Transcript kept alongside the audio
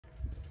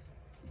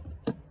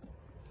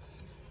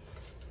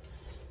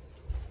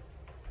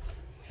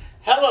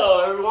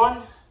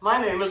My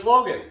name is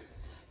Logan.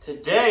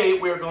 Today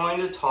we're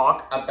going to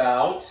talk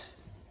about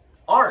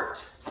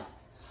art.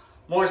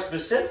 More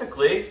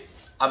specifically,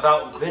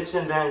 about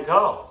Vincent van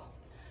Gogh.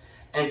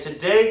 And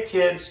today,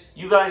 kids,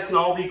 you guys can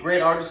all be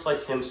great artists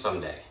like him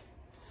someday.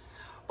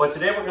 But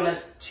today we're going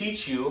to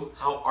teach you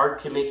how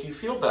art can make you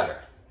feel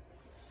better.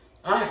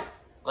 All right,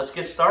 let's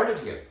get started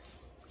here.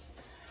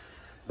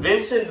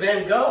 Vincent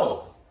van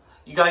Gogh.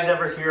 You guys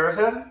ever hear of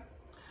him?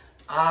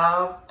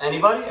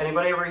 Anybody?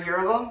 Anybody ever hear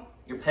of him?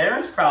 Your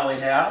parents probably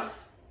have.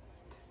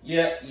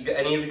 Yeah,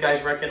 any of you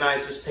guys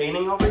recognize this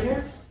painting over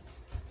here?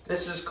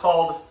 This is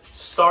called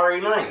Starry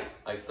Night,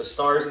 like the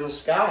stars in the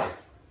sky.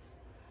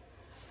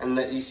 And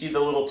you see the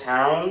little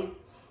town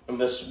and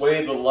this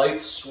way the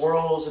light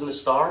swirls in the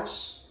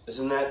stars.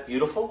 Isn't that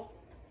beautiful?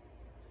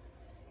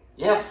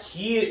 Yeah,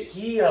 he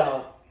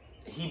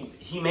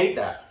made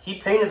that. He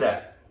painted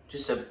that.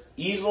 Just an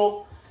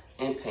easel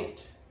and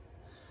paint.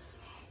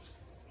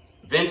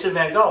 Vincent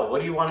van Gogh. What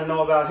do you want to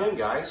know about him,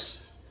 guys?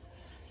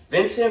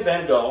 Vincent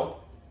van Gogh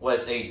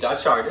was a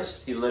Dutch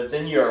artist. He lived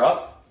in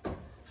Europe,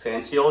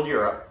 fancy old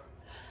Europe.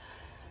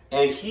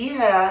 And he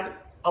had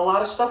a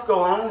lot of stuff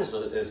going on in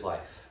his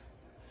life.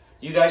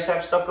 You guys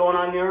have stuff going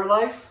on in your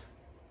life?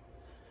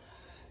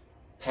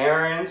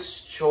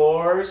 Parents,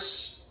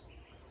 chores,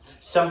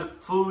 some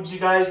foods you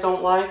guys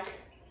don't like?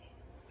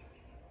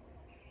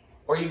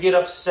 Or you get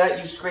upset,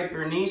 you scrape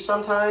your knee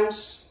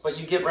sometimes, but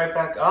you get right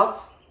back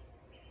up?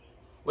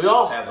 We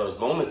all have those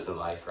moments in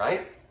life,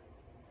 right?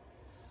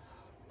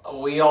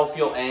 We all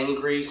feel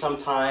angry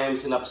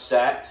sometimes and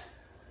upset.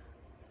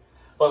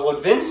 But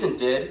what Vincent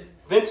did,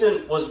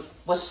 Vincent was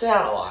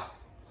sad a lot.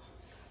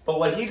 But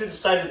what he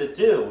decided to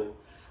do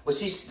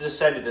was he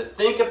decided to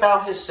think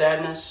about his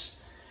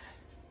sadness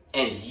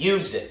and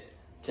use it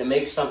to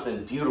make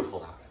something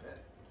beautiful out of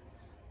it.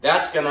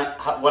 That's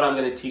what I'm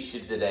going to teach you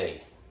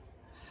today.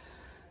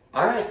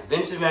 All right,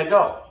 Vincent van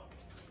Gogh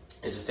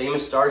is a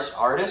famous Dutch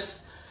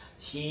artist.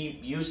 He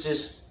used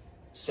his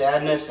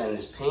sadness and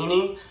his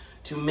painting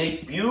to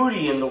make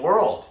beauty in the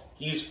world.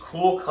 He used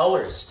cool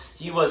colors.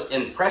 He was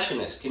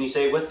impressionist. Can you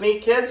say it with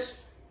me,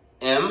 kids?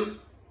 M.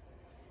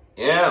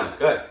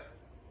 Good.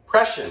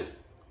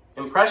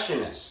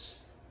 Impressionist.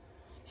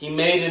 He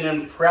made an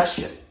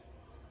impression.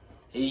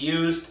 He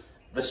used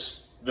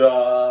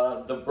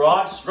the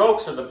broad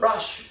strokes of the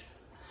brush,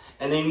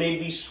 and they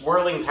made these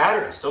swirling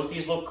patterns. Don't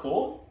these look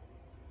cool?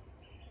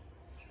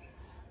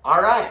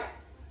 All right.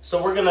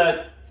 So we're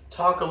gonna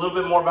talk a little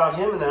bit more about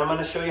him, and then I'm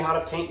gonna show you how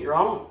to paint your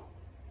own.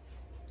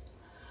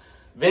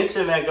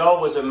 Vincent van Gogh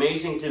was an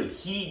amazing dude.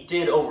 He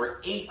did over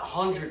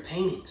 800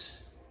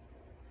 paintings.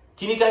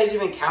 Can you guys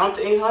even count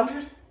to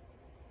 800?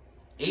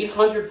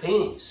 800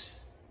 paintings.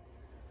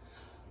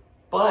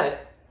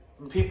 But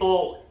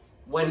people,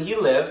 when he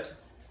lived,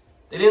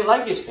 they didn't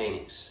like his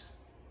paintings.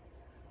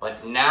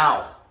 But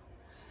now,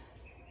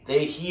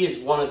 he is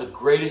one of the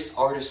greatest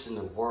artists in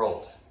the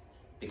world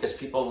because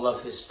people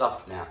love his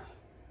stuff now.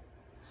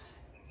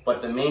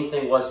 But the main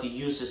thing was he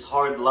used his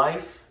hard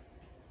life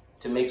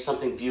to make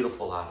something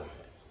beautiful out of it.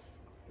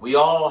 We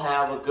all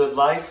have a good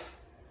life.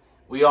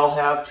 We all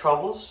have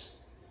troubles,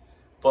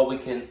 but we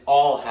can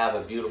all have a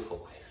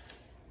beautiful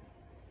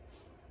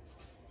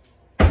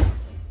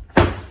life.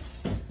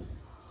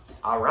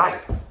 All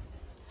right.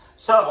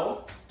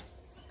 So,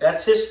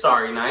 that's his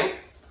Starry Night.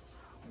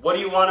 What do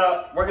you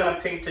we're going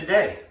to paint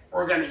today?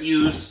 We're going to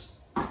use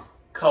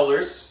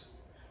colors,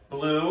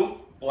 blue,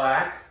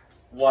 black,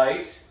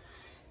 white,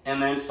 and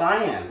then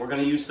cyan. We're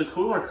going to use the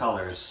cooler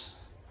colors.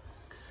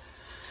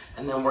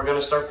 And then we're going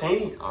to start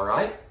painting, all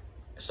right?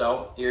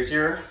 So here's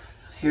your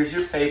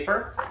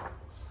paper.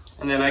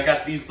 And then I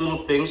got these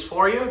little things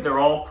for you. They're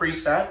all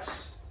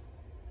presets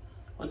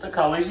with the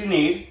colors you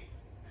need.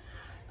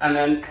 And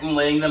then I'm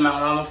laying them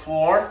out on the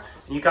floor.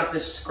 And you got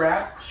this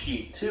scrap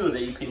sheet too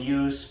that you can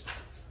use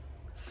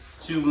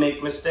to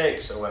make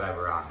mistakes or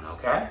whatever on,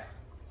 okay?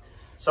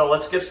 So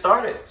let's get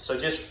started. So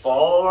just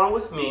follow along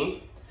with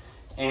me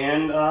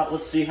and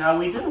let's see how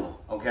we do,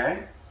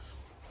 okay?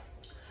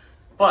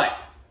 But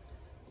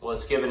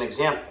let's give an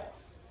example.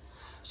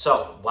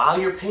 So while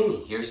you're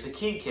painting, here's the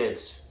key,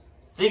 kids.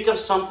 Think of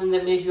something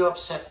that made you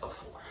upset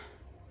before.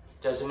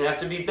 Doesn't have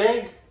to be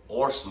big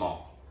or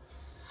small.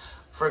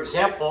 For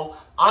example,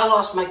 I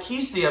lost my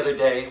keys the other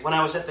day when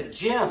I was at the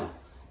gym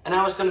and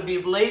I was going to be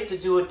late to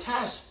do a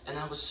test and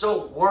I was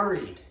so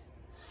worried.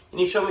 Can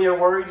you show me your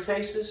worried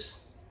faces?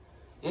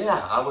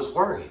 Yeah, I was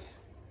worried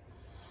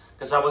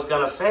because I was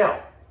going to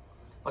fail.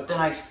 But then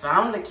I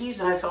found the keys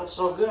and I felt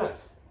so good.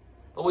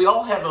 But we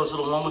all have those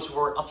little moments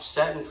where we're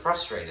upset and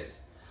frustrated.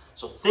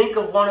 So think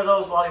of one of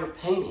those while you're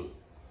painting.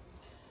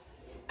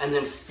 And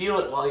then feel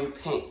it while you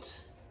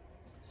paint.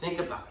 Think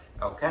about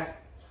it, okay?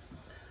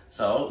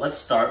 So let's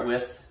start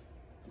with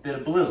a bit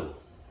of blue.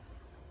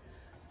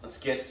 Let's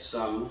get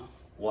some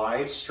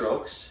wide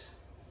strokes.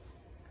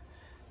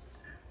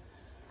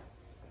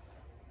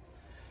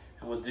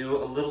 And we'll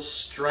do a little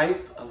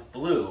stripe of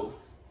blue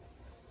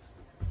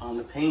on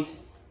the painting.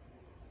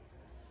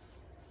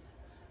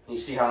 You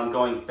see how I'm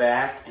going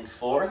back and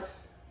forth?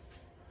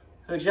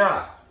 Good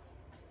job.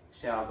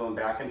 See how I'm going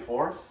back and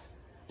forth?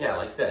 Yeah,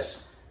 like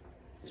this.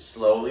 You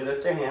slowly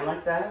lift your hand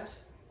like that.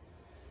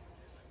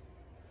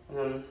 And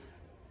then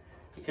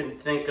you can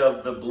think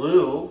of the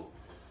blue.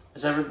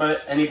 Has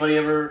anybody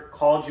ever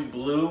called you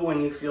blue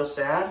when you feel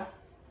sad?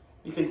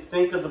 You can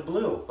think of the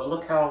blue, but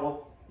look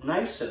how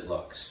nice it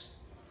looks.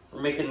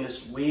 We're making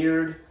this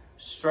weird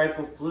stripe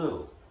of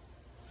blue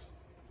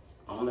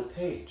on the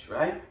page,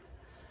 right?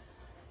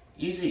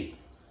 Easy.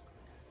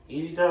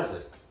 Easy does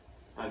it.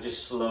 Now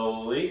just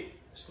slowly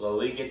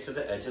get to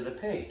the edge of the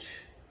page.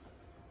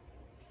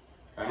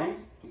 Right?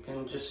 You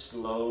can just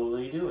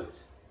slowly do it.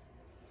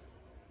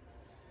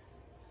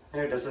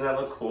 There, doesn't that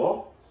look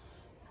cool?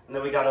 And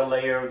then we got a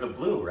layer of the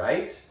blue,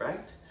 right?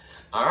 Right?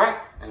 All right,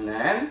 and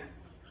then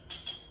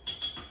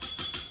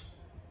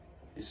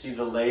you see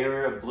the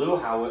layer of blue,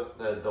 how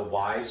the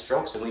wide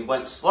strokes, and we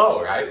went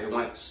slow, right? We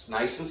went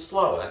nice and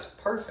slow. That's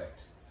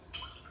perfect.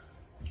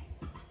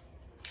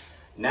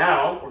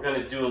 Now we're going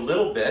to do a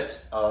little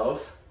bit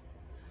of,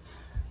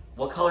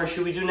 what color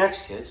should we do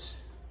next, kids?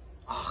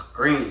 Oh,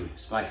 green.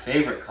 It's my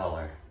favorite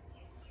color.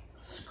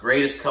 It's the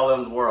greatest color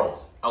in the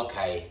world.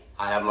 Okay,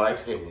 I have my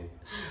opinion,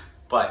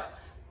 but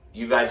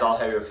you guys all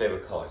have your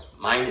favorite colors.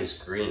 Mine is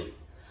green.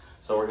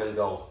 So we're going to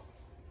go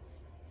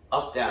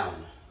up,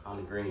 down on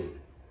the green.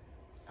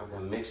 I'm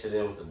going to mix it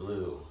in with the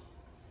blue.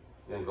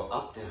 We're going to go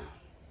up,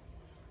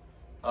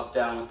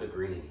 down with the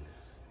green,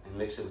 and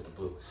mix it with the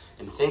blue.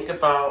 And think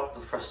about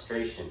the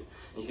frustration.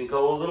 You can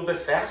go a little bit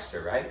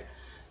faster, right?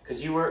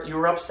 Because you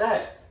were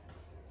upset.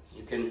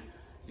 You can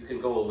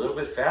go a little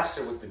bit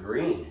faster with the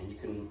green, and you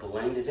can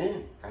blend it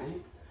in,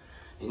 right?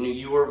 And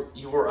you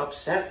were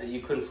upset that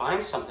you couldn't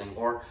find something,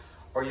 or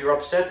you're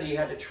upset that you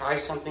had to try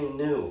something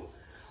new,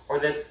 or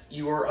that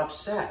you were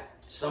upset.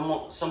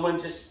 Someone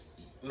just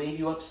made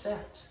you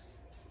upset.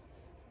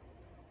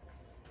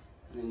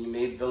 And then you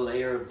made the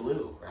layer of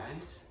blue,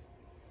 right?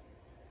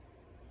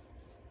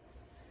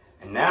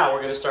 And now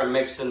we're going to start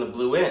mixing the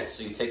blue in.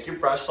 So you take your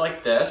brush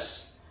like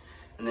this,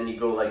 and then you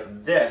go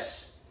like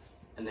this,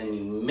 and then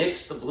you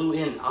mix the blue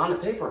in on the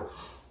paper.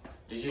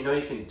 Did you know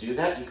you can do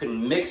that? You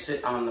can mix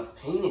it on the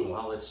painting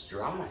while it's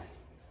dry.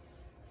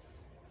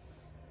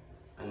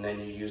 And then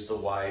you use the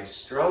wide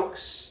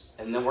strokes,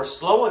 and then we're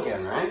slow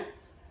again, right?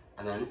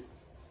 And then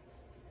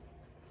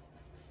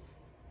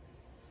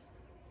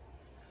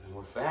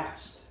we're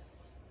fast.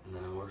 And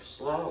then we're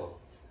slow.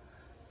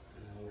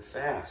 And then we're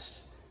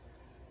fast.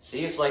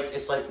 See, it's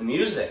like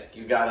music.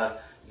 You gotta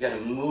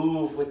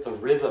move with the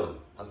rhythm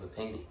of the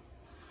painting.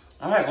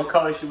 All right, what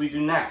color should we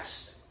do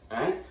next?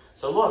 All right.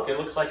 So look, it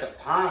looks like a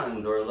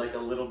pond or like a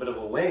little bit of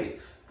a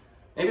wave.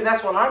 Maybe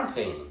that's what I'm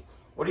painting.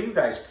 What are you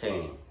guys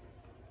painting?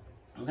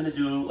 I'm gonna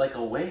do like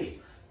a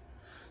wave.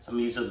 So I'm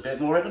gonna use a bit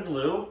more of the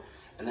blue,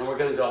 and then we're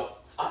gonna go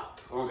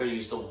up. And we're gonna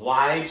use the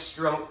wide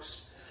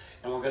strokes,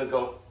 and we're gonna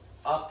go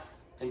up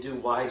and do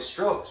wide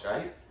strokes,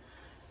 right?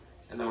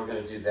 And then we're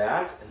gonna do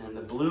that, and then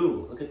the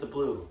blue, look at the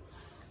blue.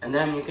 And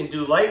then you can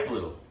do light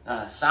blue.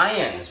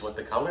 Cyan is what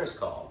the color is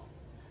called.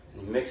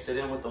 And you mix it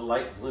in with the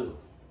light blue.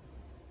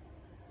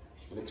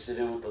 Mix it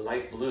in with the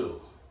light blue.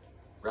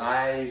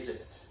 Rise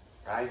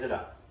it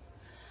up.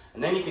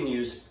 And then you can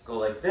go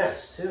like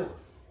this too.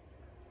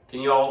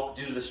 Can you all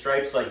do the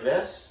stripes like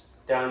this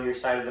down your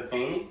side of the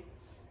painting?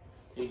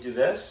 Can you do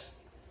this?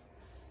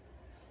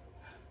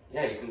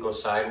 Yeah, you can go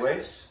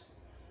sideways.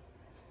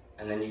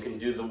 And then you can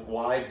do the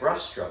wide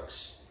brush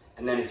strokes.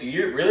 And then if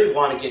you really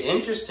want to get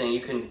interesting,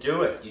 you can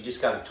do it. You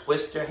just got to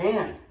twist your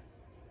hand.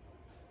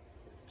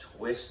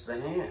 Twist the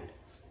hand.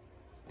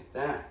 Like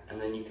that.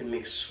 And then you can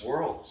make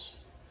swirls.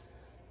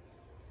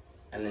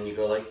 And then you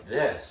go like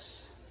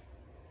this.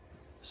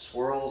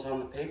 Swirls on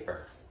the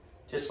paper.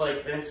 Just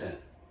like Vincent.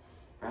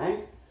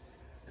 Right?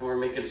 And we're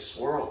making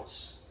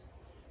swirls.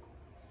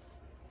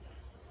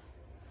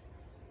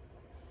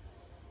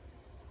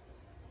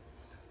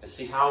 And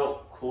see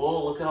how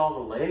cool? Look at all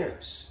the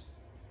layers.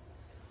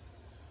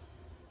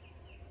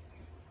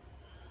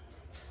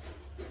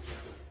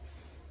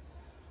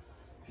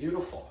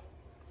 Beautiful.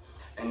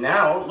 And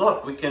now,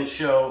 look, we can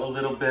show a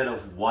little bit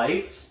of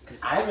white. Because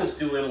I was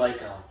doing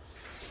like a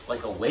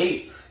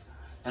wave.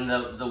 And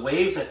the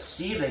waves at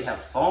sea, they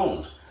have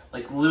foam.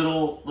 Like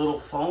little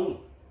foam.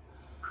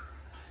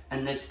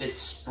 And it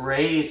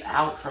sprays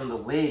out from the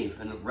wave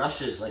and it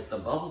rushes like the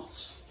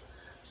bubbles.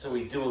 So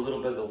we do a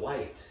little bit of the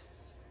white.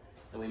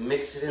 And we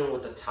mix it in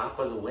with the top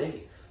of the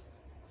wave.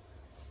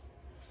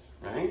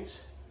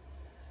 Right?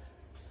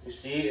 You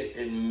see,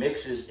 it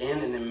mixes in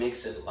and it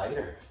makes it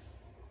lighter.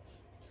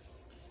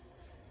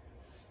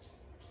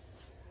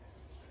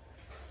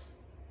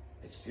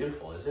 It's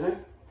beautiful, isn't it?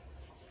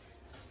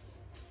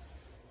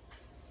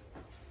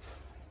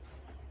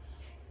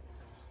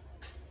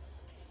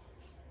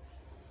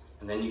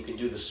 And then you can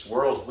do the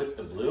swirls with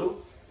the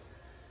blue.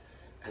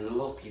 And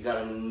look, you got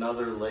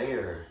another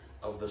layer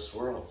of the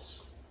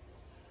swirls.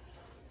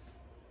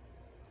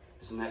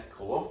 Isn't that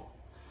cool?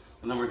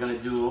 And then we're going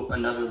to do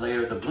another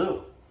layer of the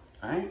blue,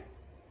 right?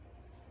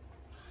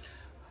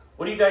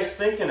 What are you guys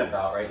thinking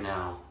about right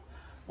now?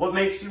 What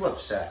makes you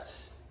upset?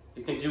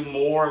 You can do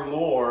more and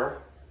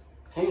more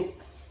paint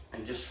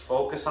and just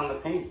focus on the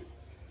paint.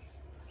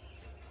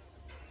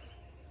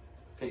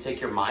 You can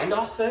take your mind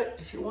off it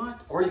if you want,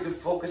 or you can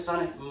focus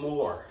on it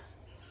more.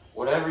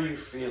 Whatever you're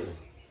feeling.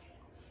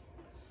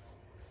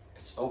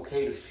 It's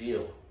okay to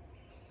feel.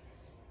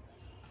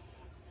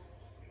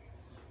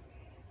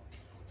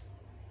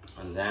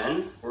 And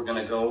then we're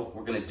gonna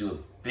do a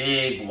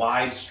big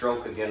wide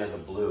stroke again of the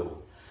blue.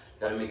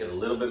 Gotta make it a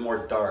little bit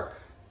more dark.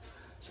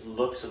 So it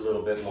looks a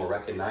little bit more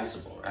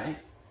recognizable, right?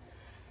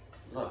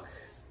 Look,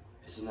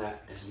 isn't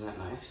that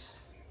nice?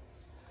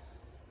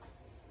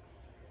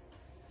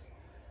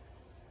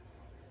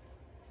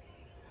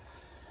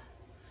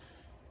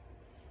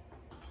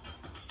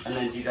 And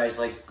then do you guys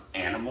like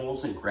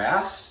animals and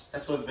grass?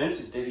 That's what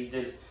Vincent did. He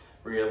did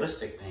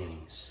realistic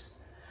paintings.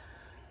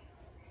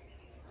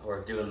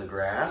 We're doing the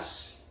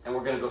grass, and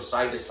we're gonna go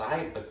side to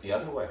side, but the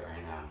other way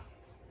right now.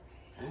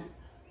 Okay?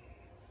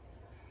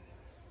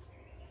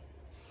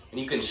 And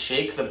you can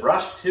shake the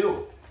brush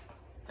too,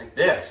 like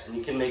this, and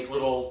you can make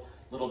little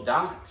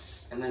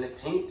dots, and then it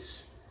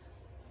paints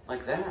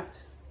like that.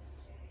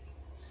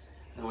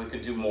 And we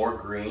could do more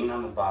green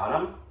on the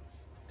bottom.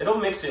 It'll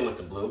mix in with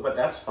the blue, but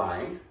that's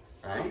fine,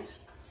 right?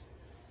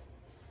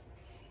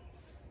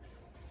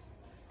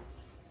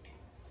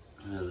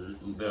 A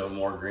little bit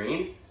more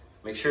green.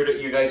 Make sure that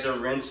you guys are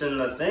rinsing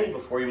the thing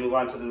before you move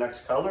on to the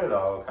next color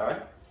though, okay?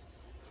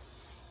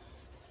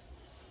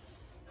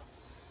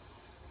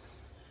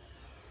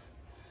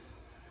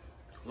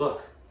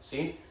 Look,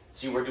 see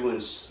we're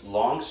doing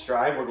long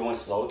stride, we're going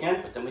slow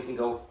again, but then we can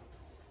go,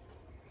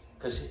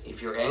 because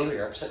if you're angry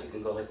or upset, you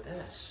can go like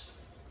this.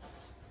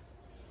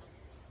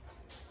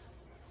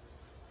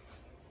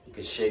 You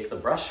can shake the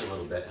brush a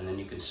little bit and then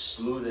you can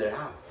smooth it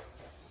out.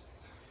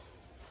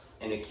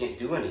 And it can't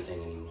do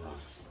anything anymore.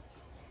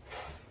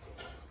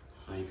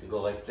 Now you can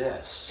go like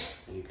this,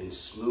 and you can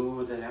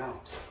smooth it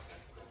out.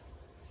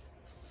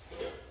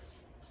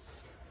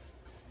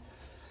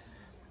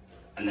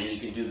 And then you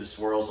can do the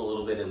swirls a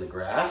little bit in the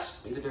grass.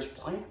 Maybe there's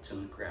plants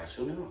in the grass,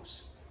 who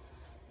knows?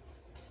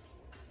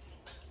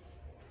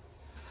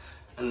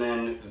 And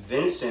then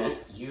Vincent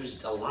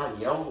used a lot of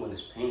yellow in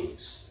his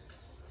paintings.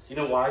 Do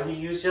you know why he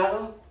used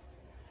yellow?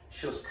 It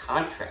shows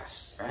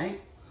contrast,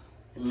 right?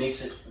 It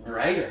makes it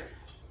brighter.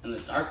 And the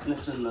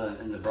darkness and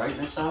the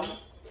brightness of it.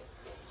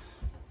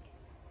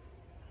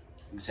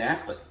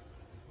 Exactly.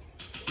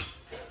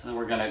 And then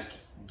we're gonna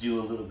do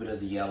a little bit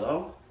of the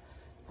yellow.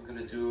 We're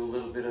gonna do a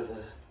little bit of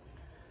the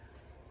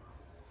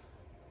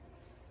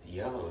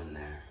yellow in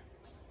there.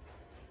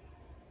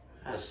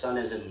 The sun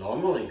isn't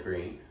normally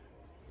green,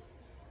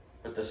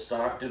 but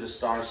do the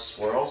stars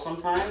swirl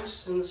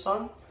sometimes in the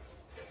sun?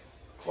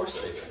 Of course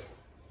they do.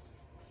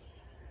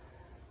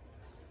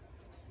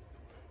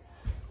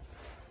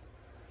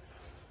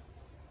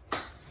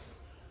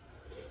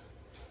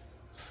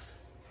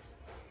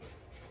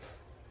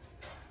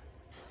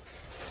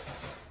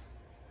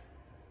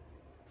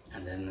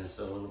 And then there's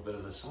a little bit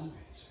of the sun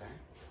rays, right?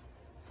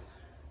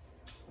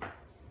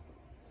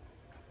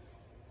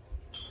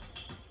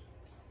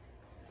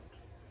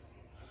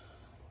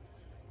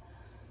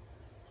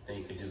 Then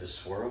you could do the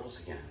swirls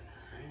again,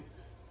 right?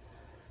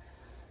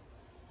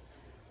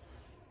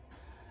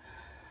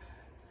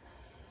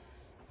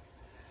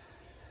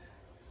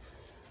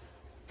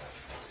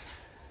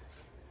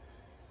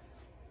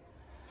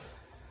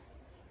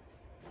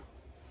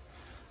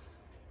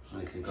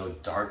 And you can go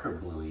darker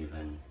blue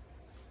even.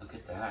 Look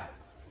at that.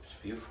 It's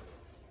beautiful.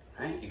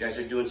 Right? You guys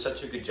are doing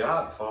such a good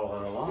job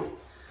following along.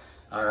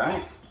 All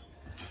right.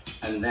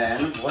 And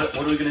then what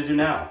are we going to do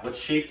now? What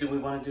shape do we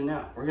want to do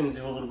now? We're going to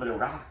do a little bit of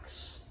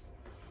rocks.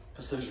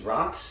 Because there's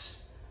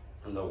rocks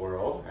in the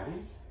world, right?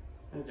 I'm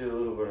going to do a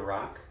little bit of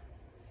rock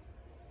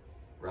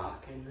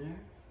in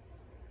there.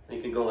 And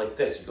you can go like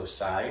this. You go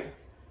side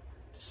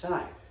to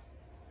side.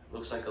 It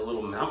looks like a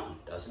little mountain,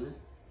 doesn't it?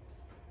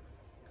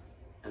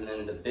 And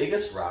then the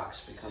biggest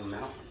rocks become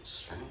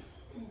mountains, right?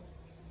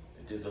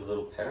 Do the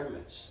little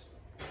pyramids.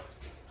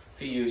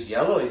 If you use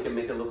yellow, you can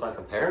make it look like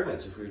a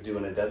pyramids if we were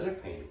doing a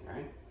desert painting,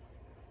 right?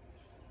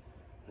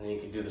 And then you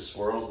can do the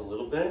swirls a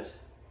little bit,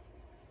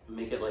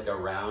 make it like a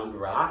round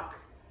rock,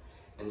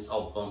 and it's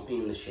all bumpy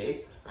in the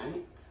shape,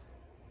 right?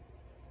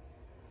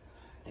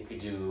 You could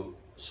do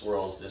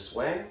swirls this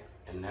way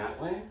and that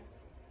way,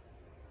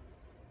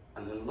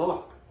 and then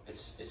look,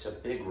 it's a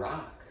big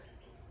rock.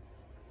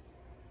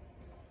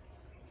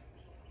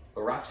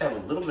 But rocks have a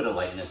little bit of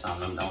lightness on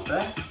them, don't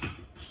they?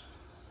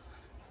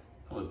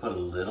 We put a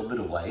little bit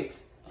of white,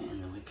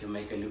 and then we can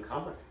make a new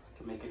color. We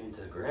can make it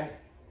into gray.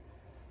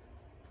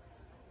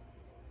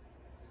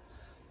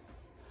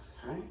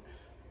 All right?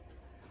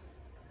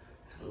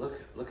 And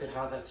look at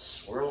how that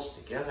swirls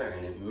together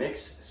and it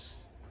mixes.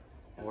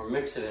 And we're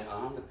mixing it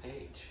on the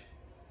page.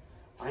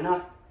 Why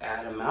not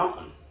add a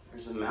mountain?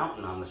 There's a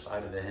mountain on the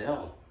side of the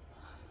hill.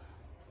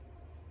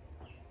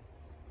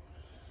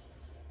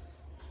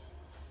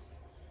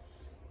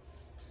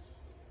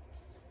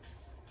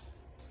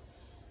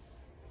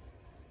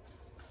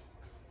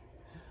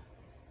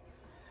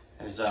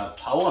 There's a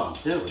poem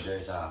too.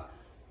 There's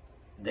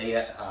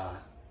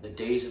The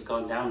days have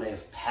gone down. They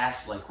have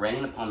passed like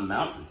rain upon the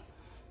mountain.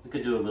 We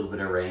could do a little bit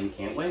of rain,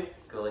 can't we?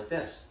 Go like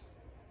this.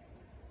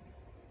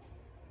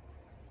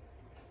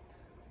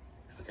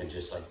 We can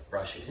just like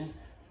brush it in.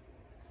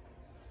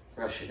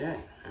 Brush it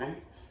in,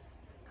 right?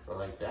 Go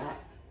like that.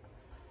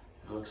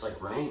 It looks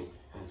like rain,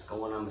 and it's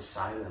going on the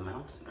side of the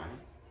mountain, right?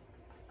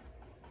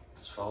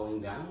 It's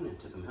falling down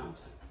into the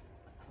mountain.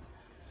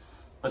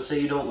 Let's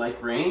say you don't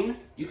like rain,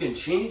 you can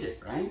change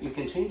it, right? You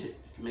can change it.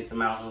 You can make the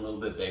mountain a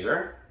little bit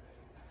bigger,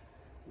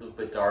 a little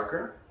bit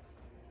darker.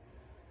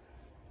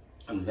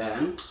 And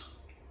then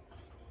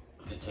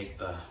you can take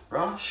the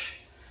brush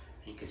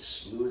and you can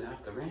smooth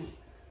out the rain.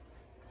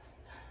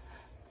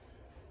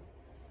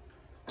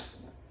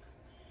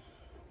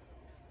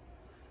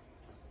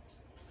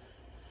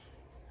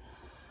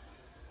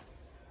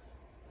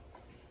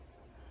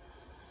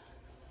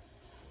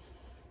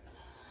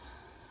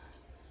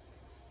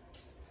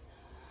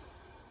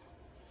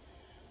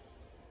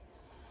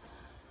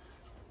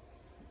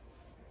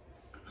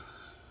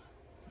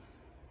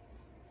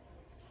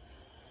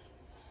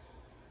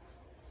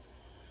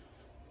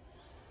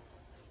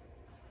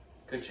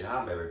 Good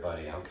job,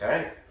 everybody,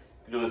 okay?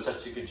 You're doing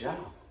such a good job.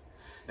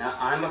 Now,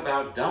 I'm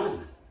about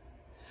done.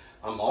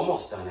 I'm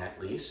almost done, at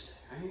least,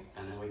 right?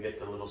 And then we get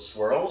the little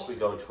swirls. We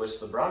go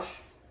twist the brush,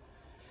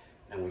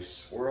 and we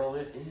swirl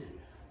it in.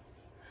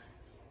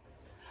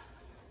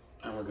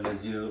 And we're gonna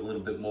do a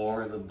little bit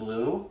more of the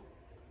blue,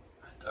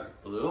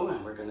 dark blue,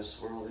 and we're gonna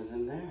swirl it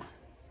in there.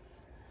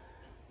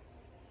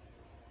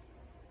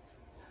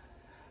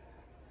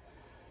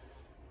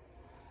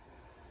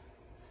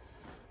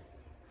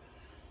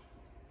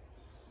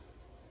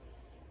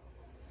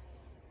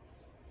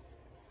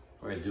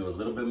 We're gonna do a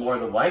little bit more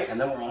of the white, and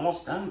then we're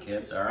almost done,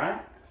 kids, all right?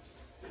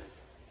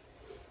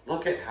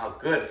 Look at how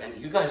good,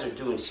 and you guys are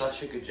doing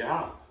such a good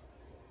job.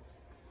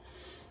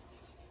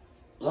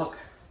 Look,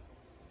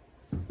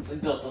 we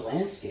built the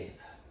landscape.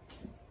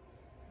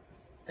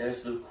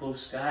 There's the blue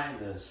sky,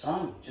 the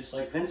sun, just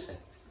like Vincent.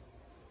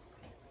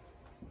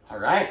 All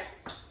right,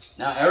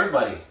 now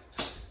everybody,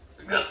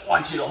 I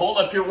want you to hold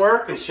up your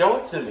work and show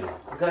it to me.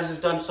 You guys have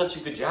done such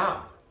a good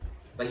job.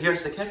 But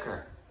here's the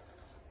kicker.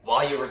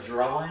 While you were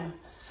drawing,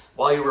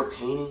 while you were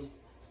painting,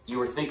 you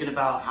were thinking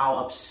about how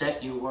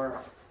upset you were.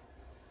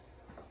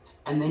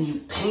 And then you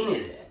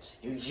painted it.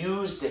 You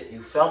used it.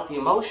 You felt the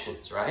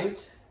emotions,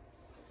 right?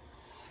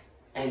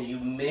 And you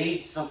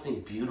made something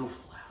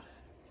beautiful out of it.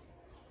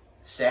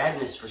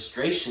 Sadness,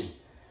 frustration.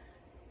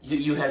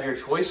 You have your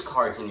choice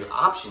cards and your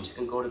options. You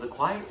can go to the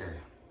quiet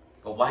area.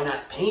 But why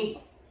not paint?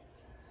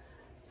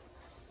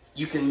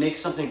 You can make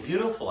something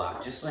beautiful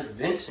out, just like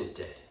Vincent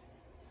did.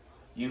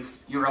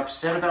 You're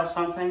upset about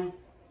something?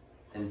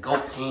 Then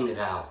go paint it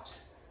out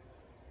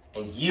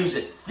and use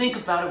it. Think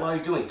about it while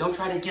you're doing it. Don't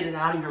try to get it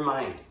out of your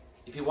mind.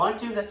 If you want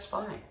to, that's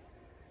fine,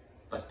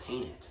 but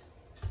paint it.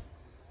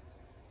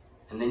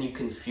 And then you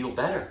can feel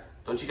better.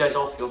 Don't you guys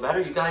all feel better?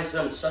 You guys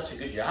have done such a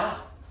good job.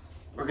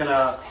 We're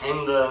gonna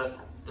hang the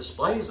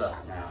displays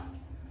up now.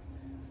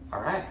 All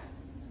right.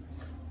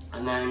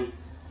 And then,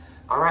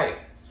 all right,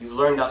 you've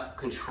learned to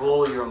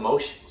control your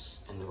emotions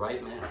in the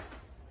right manner.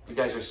 You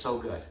guys are so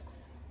good.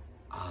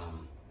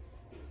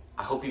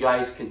 I hope you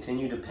guys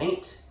continue to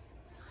paint,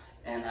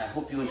 and I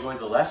hope you enjoyed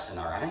the lesson,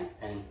 all right?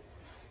 And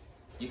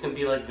you can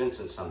be like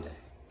Vincent someday.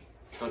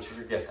 Don't you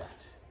forget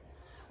that.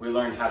 We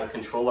learned how to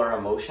control our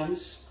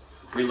emotions.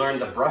 We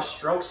learned the brush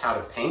strokes, how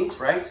to paint,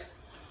 right?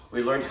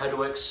 We learned how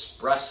to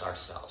express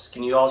ourselves.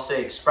 Can you all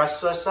say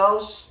express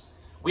ourselves?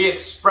 We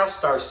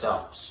expressed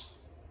ourselves.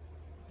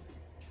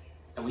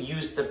 And we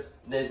used the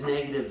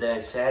negative,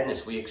 the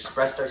sadness. We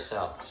expressed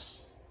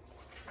ourselves.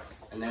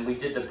 And then we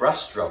did the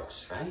brush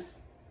strokes, right?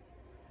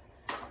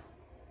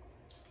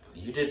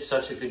 You did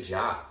such a good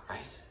job, right?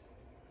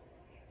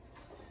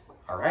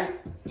 All right,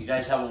 you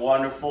guys have a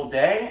wonderful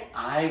day.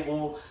 I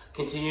will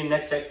continue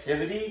next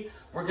activity.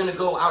 We're gonna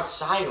go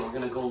outside and we're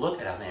gonna go look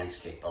at a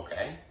landscape,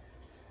 okay?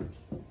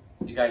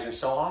 You guys are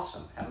so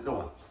awesome. Have a good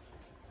one.